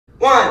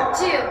1,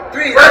 2,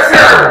 3, let's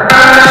go!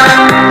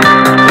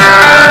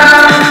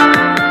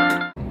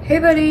 Hey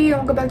buddy,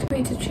 welcome back to my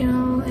YouTube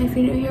channel. If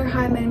you're new here,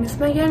 hi, my name is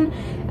Megan,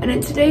 and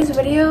in today's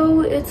video,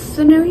 it's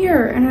the new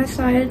year, and I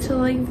decided to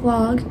like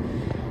vlog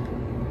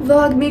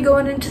me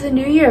going into the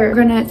new year.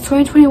 It's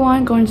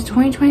 2021, going into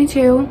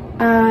 2022.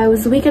 It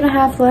was a week and a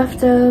half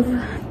left of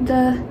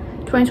the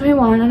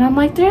 2021, and I'm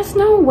like, there's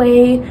no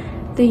way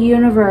the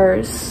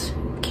universe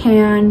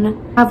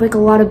can have like a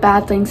lot of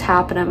bad things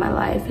happen in my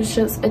life.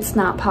 It's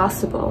not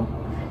possible.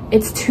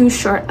 It's too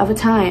short of a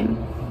time.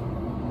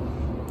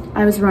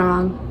 I was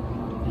wrong.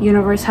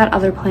 Universe had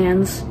other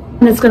plans,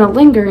 and it's gonna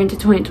linger into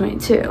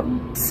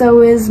 2022.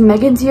 So is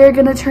Megan's year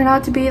gonna turn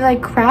out to be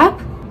like crap?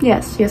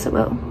 Yes it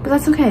will, but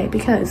that's okay,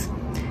 because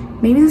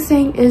maybe the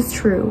saying is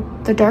true,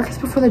 the dark is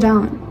before the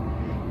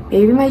dawn.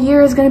 Maybe my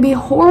year is gonna be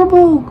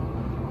horrible.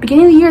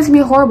 Beginning of the year is gonna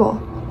be horrible,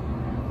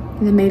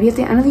 and then maybe at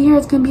the end of the year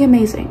it's gonna be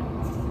amazing.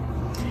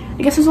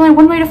 I guess there's only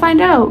one way to find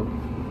out.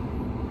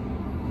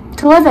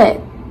 To live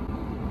it.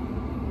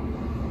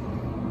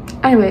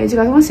 Anyways, you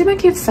guys want to see my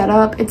cute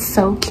setup? It's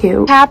so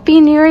cute. Happy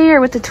New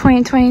Year with the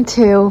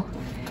 2022.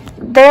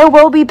 There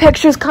will be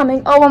pictures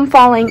coming. Oh, I'm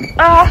falling.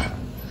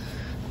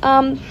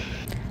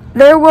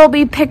 There will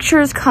be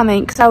pictures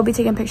coming because I will be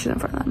taking pictures in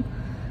front of them.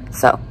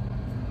 So,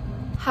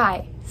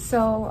 hi.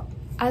 So,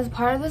 as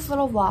part of this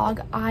little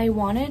vlog, I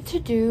wanted to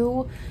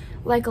do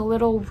like a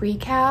little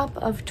recap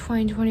of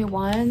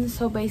 2021.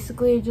 So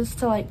basically just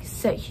to like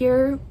sit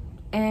here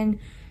and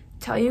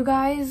tell you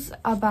guys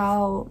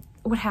about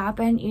what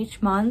happened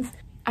each month.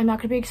 I'm not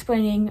gonna be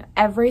explaining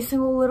every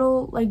single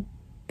little like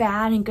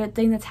bad and good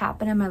thing that's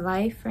happened in my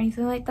life or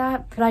anything like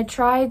that, but I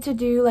tried to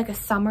do like a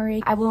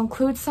summary. I will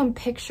include some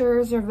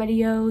pictures or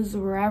videos or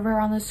wherever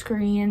on the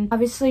screen.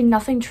 Obviously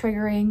nothing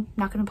triggering. I'm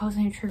not gonna post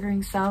any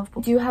triggering stuff,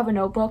 but I do have a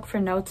notebook for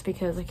notes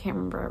because I can't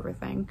remember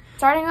everything.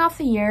 Starting off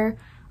the year,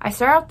 I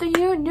started out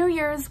the New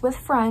Year's with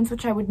friends,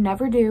 which I would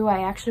never do.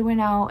 I actually went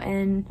out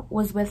and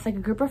was with like a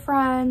group of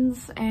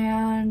friends,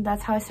 and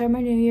that's how I started my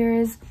New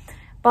Year's.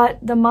 But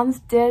the month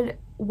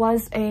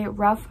was a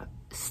rough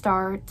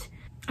start.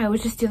 I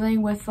was just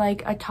dealing with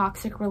like a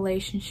toxic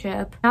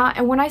relationship.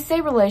 And when I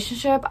say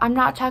relationship, I'm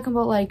not talking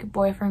about like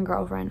boyfriend,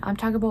 girlfriend. I'm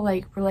talking about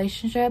like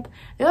relationship.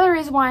 The other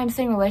reason why I'm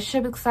saying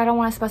relationship is because I don't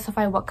want to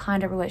specify what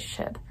kind of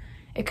relationship.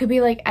 It could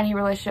be like any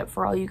relationship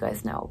for all you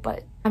guys know,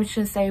 but I'm just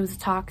gonna say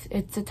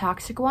it's a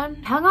toxic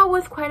one. Hung out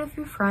with quite a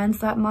few friends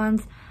that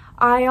month.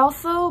 I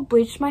also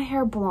bleached my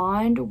hair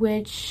blonde,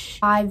 which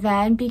I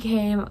then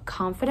became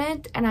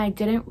confident and I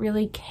didn't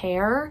really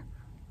care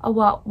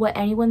about what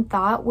anyone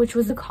thought, which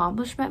was an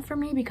accomplishment for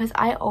me because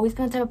I always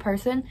been the type of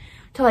person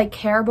to like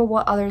care about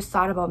what others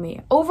thought about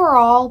me.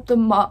 Overall, the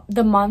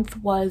month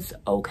was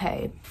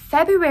okay.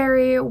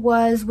 February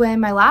was when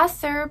my last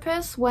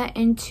therapist went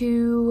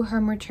into her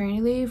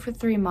maternity leave for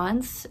 3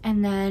 months,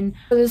 and then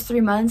for those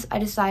 3 months I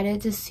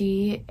decided to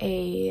see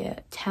a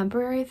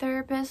temporary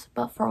therapist,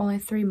 but for only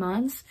 3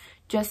 months,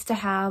 just to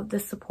have the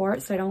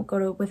support so I don't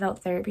go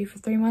without therapy for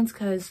 3 months,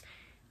 because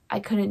I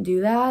couldn't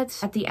do that.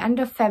 At the end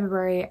of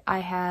February, I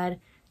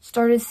had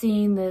started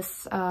seeing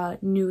this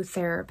new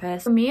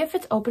therapist. For me, if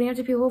it's opening up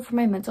to people for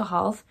my mental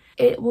health,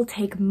 it will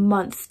take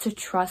months to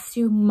trust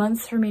you,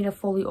 months for me to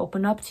fully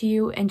open up to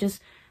you and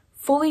just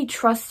fully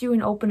trust you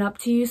and open up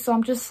to you. So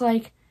I'm just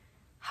like,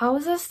 how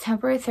is this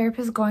temporary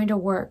therapist going to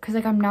work? Because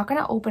like I'm not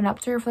going to open up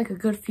to her for like a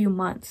good few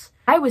months.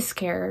 I was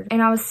scared,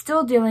 and I was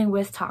still dealing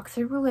with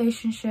toxic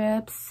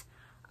relationships.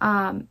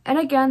 And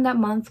again, that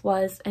month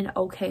was an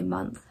okay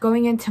month.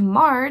 Going into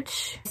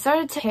March, I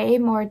started to pay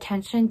more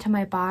attention to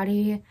my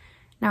body.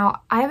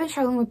 Now, I've been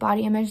struggling with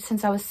body image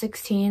since I was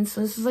 16,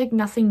 so this is like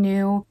nothing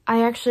new.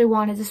 I actually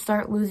wanted to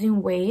start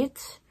losing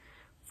weight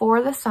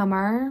for the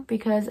summer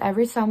because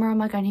every summer I'm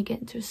like, I need to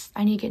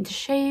get into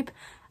shape.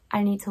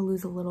 I need to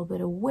lose a little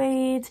bit of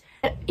weight.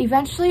 It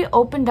eventually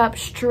opened up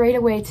straight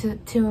away to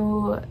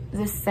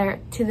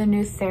the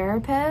new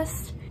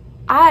therapist.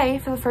 I,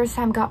 for the first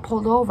time, got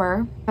pulled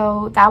over,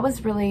 so that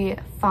was really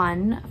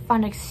fun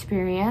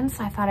experience.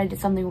 I thought I did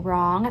something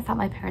wrong. I thought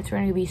my parents were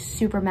going to be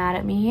super mad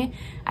at me.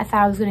 I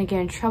thought I was going to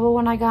get in trouble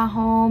when I got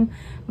home.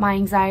 My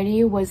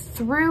anxiety was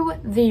through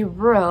the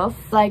roof.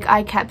 Like,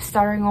 I kept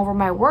stuttering over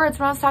my words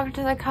when I was talking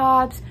to the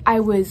cops.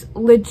 I was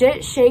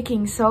legit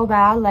shaking so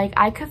bad, like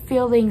I could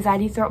feel the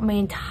anxiety throughout my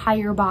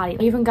entire body.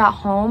 I even got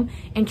home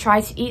and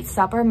tried to eat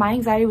supper. My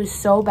anxiety was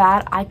so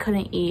bad I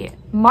couldn't eat.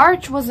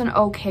 March was an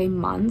okay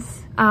month.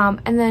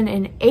 And then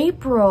in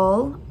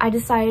April, I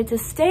decided to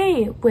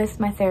stay with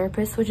my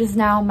therapist, which is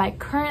now my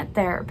current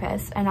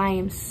therapist, and I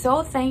am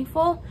so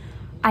thankful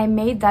I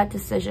made that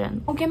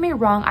decision. Don't get me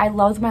wrong, I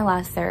loved my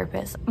last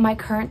therapist. My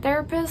current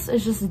therapist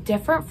is just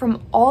different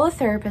from all the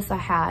therapists I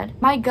had.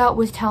 My gut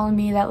was telling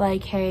me that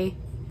like, hey,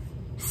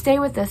 stay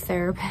with this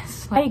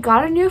therapist. I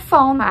got a new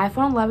phone, my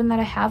iPhone 11 that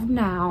I have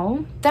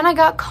now. Then I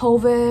got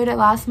COVID, I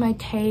lost my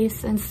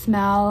taste and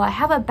smell. I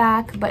have it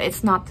back, but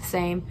it's not the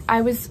same.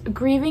 I was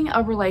grieving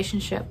a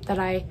relationship that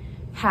I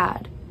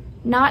had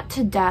not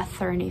to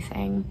death or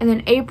anything. And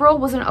then April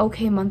was an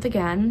okay month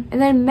again.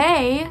 And then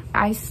May,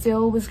 I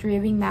still was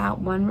grieving that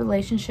one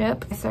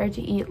relationship. I started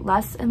to eat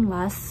less and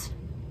less,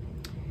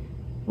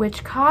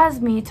 which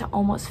caused me to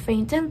almost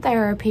faint in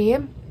therapy,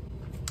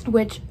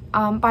 which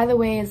by the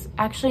way is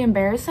actually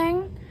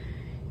embarrassing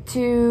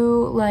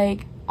to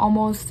like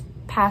almost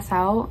pass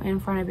out in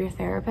front of your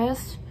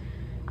therapist.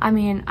 I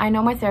mean, I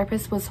know my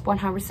therapist was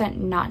 100%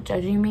 not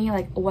judging me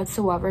like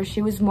whatsoever.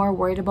 She was more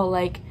worried about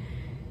like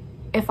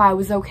if I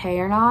was okay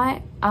or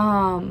not,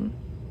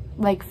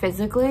 like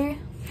physically.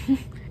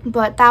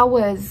 But that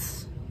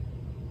was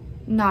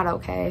not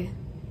okay.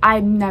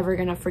 I'm never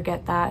gonna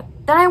forget that.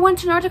 Then I went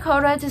to North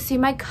Dakota to see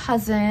my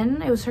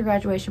cousin. It was her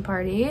graduation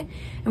party,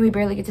 and we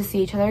barely get to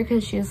see each other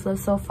because she just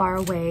lives so far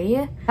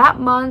away. That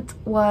month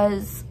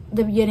was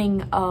the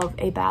beginning of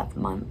a bad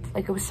month.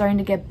 Like, it was starting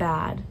to get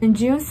bad. When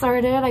June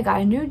started, I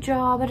got a new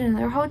job at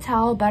another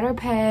hotel, better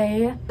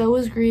pay. I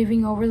was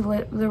grieving over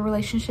the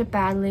relationship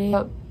badly.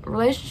 The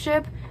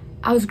relationship,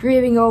 I was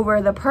grieving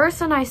over the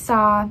person I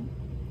saw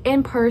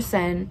in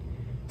person.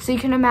 So you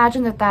can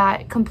imagine that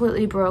that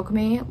completely broke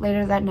me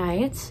later that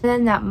night. And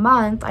then that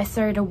month, I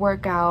started to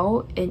work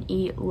out and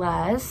eat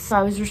less. So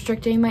I was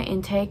restricting my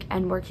intake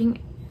and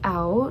working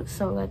out.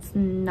 So that's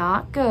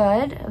not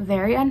good,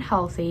 very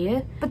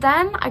unhealthy. But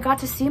then I got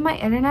to see my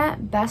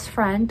internet best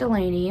friend,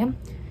 Delaney.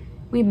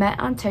 We met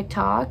on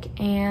TikTok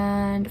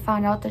and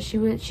found out that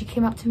she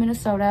came up to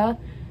Minnesota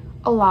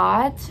a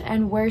lot.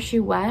 And where she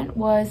went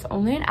was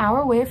only an hour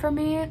away from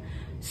me.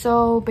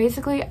 So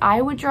basically, I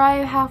would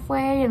drive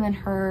halfway and then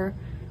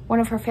one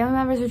of her family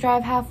members would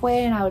drive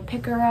halfway and I would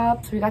pick her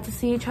up. So we got to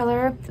see each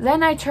other.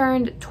 Then I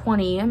turned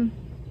 20 and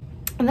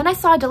then I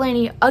saw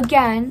Delaney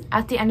again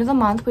at the end of the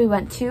month. We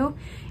went to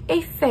a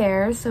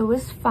fair, so it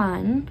was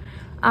fun.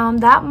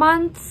 That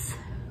month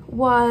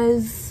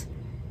was,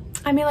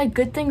 I mean, like,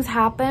 good things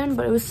happened,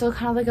 but it was still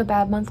kind of like a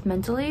bad month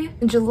mentally.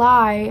 In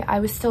July, I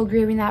was still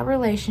grieving that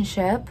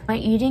relationship. My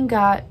eating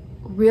got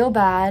real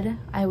bad.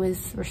 I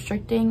was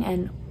restricting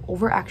and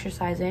over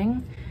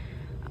exercising,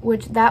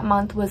 which that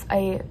month was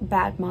a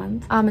bad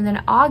month. And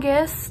then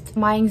August,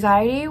 my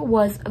anxiety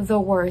was the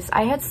worst.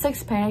 I had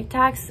 6 panic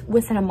attacks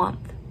within a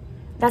month.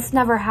 That's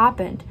never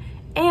happened.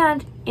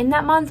 And in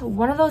that month,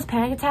 one of those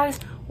panic attacks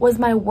was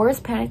my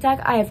worst panic attack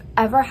I have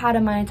ever had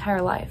in my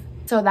entire life.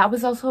 So that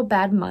was also a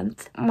bad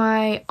month.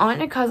 My aunt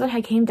and cousin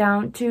had came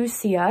down to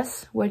see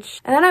us, and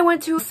then I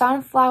went to a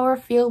sunflower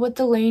field with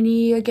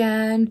Delaney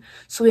again.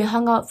 So we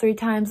hung out 3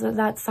 times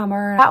that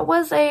summer. That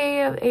was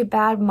a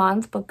bad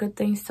month, but good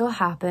things still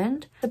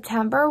happened.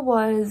 September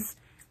was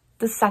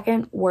the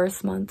second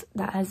worst month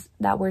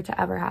that were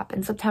to ever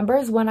happen. September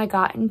is when I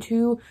got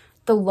into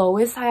the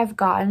lowest I have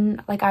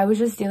gotten. Like, I was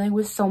just dealing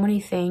with so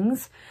many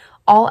things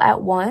all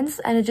at once,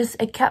 and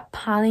it kept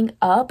piling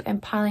up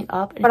and piling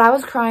up. But I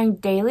was crying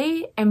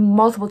daily and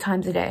multiple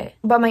times a day.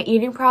 But my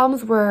eating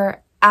problems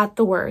were at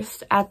the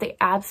worst, at the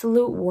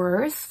absolute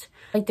worst.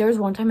 Like, there was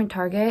one time in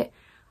Target,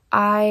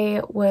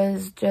 I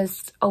was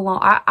just alone.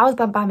 I was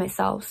by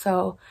myself,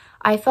 so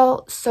I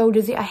felt so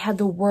dizzy. I had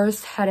the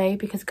worst headache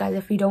because, guys,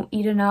 if you don't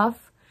eat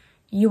enough,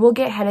 you will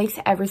get headaches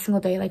every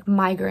single day, like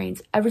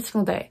migraines every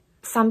single day.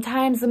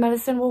 Sometimes the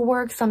medicine will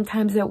work,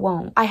 sometimes it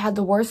won't. I had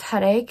the worst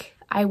headache.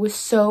 I was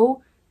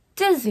so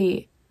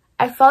dizzy.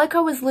 I felt like I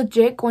was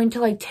legit going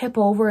to like tip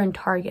over in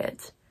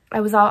Target.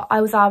 I was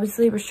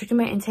obviously restricting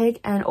my intake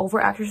and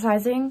over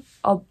exercising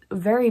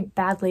very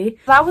badly.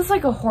 That was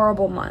like a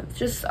horrible month,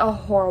 just a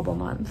horrible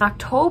month. In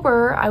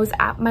October, I was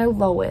at my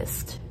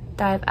lowest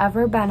that I've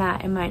ever been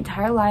at in my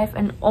entire life,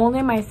 and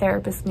only my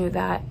therapist knew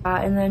that.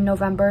 And then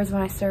November is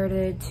when I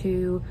started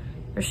to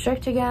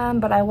restrict again,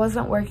 but I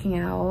wasn't working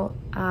out.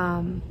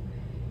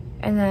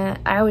 And then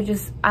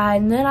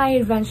I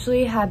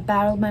eventually had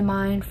battled my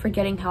mind for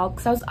getting help,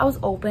 because I was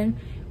open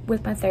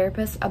with my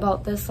therapist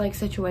about this like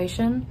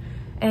situation.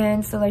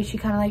 And so like she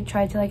kind of like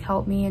tried to like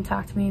help me and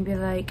talk to me and be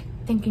like,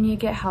 thinking you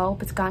get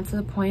help. It's gotten to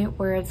the point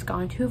where it's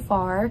gone too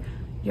far.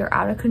 You're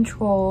out of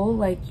control.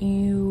 Like,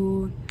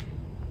 you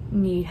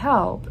need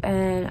help.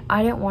 And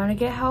I didn't want to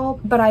get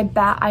help, but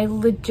I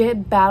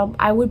legit battled.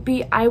 I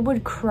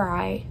would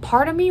cry.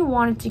 Part of me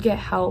wanted to get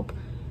help.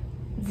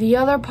 The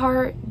other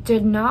part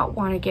did not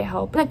want to get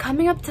help. And then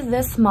coming up to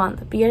this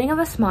month, beginning of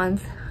this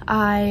month,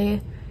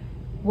 I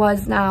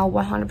was now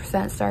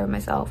 100% starving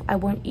myself. I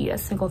wouldn't eat a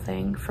single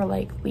thing for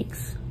like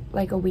weeks,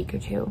 like a week or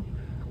two,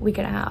 week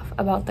and a half,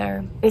 about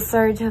there. It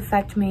started to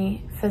affect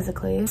me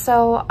physically.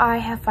 So I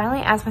have finally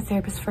asked my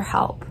therapist for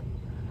help.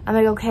 I'm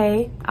like,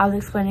 okay, I was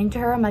explaining to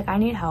her, I'm like, I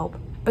need help.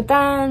 But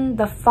then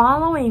the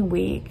following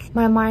week,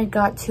 my mind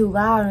got too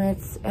loud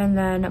and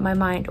then my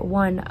mind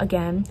won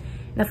again.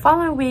 And the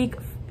following week,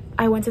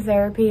 I went to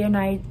therapy and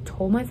I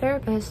told my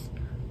therapist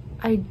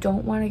I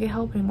don't want to get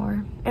help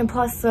anymore. And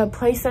plus the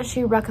place that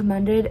she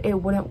recommended, it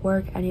wouldn't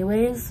work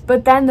anyways.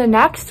 But then the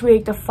next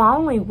week, the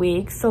following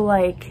week, so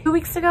like 2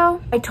 weeks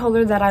ago, I told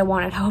her that I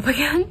wanted help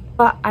again,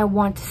 but I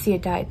want to see a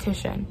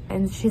dietitian.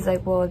 And she's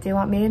like, well, do you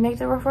want me to make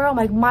the referral? I'm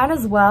like, might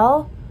as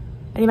well.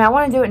 And you might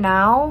want to do it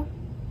now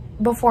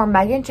before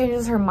Megan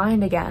changes her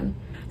mind again.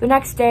 The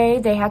next day,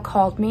 they had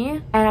called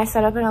me and I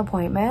set up an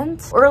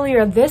appointment.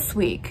 Earlier this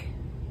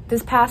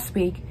past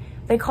week,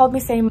 they called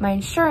me saying my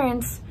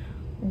insurance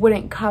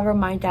wouldn't cover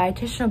my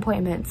dietitian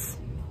appointments.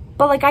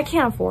 But like, I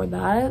can't afford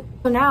that.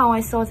 So now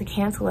I still have to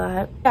cancel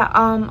that.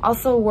 Yeah,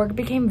 also work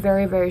became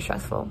very, very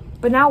stressful.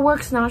 But now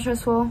work's not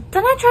stressful.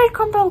 Then I tried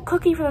crumble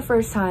cookie for the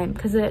first time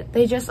because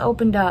they just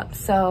opened up.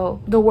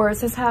 So the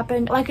worst has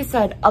happened. Like I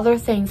said, other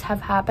things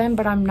have happened,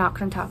 but I'm not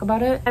gonna talk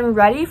about it. I'm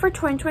ready for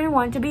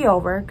 2021 to be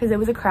over because it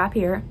was a crap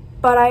year.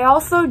 But I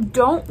also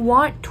don't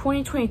want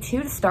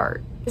 2022 to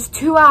start. There's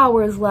 2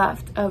 hours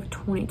left of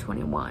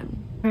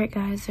 2021. All right,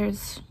 guys,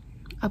 there's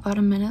about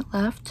a minute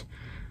left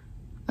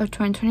of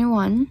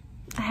 2021.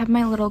 I have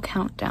my little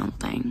countdown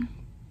thing.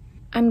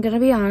 I'm gonna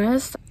be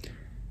honest,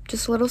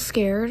 just a little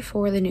scared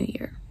for the new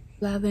year.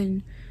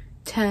 11,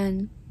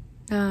 10,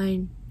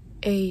 9,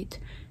 8,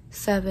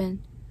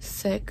 7,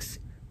 6,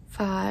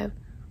 5,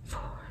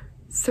 4,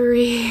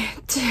 3,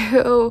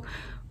 2,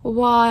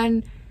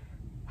 1.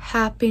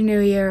 Happy New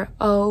Year.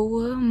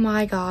 Oh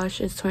my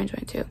gosh, it's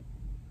 2022.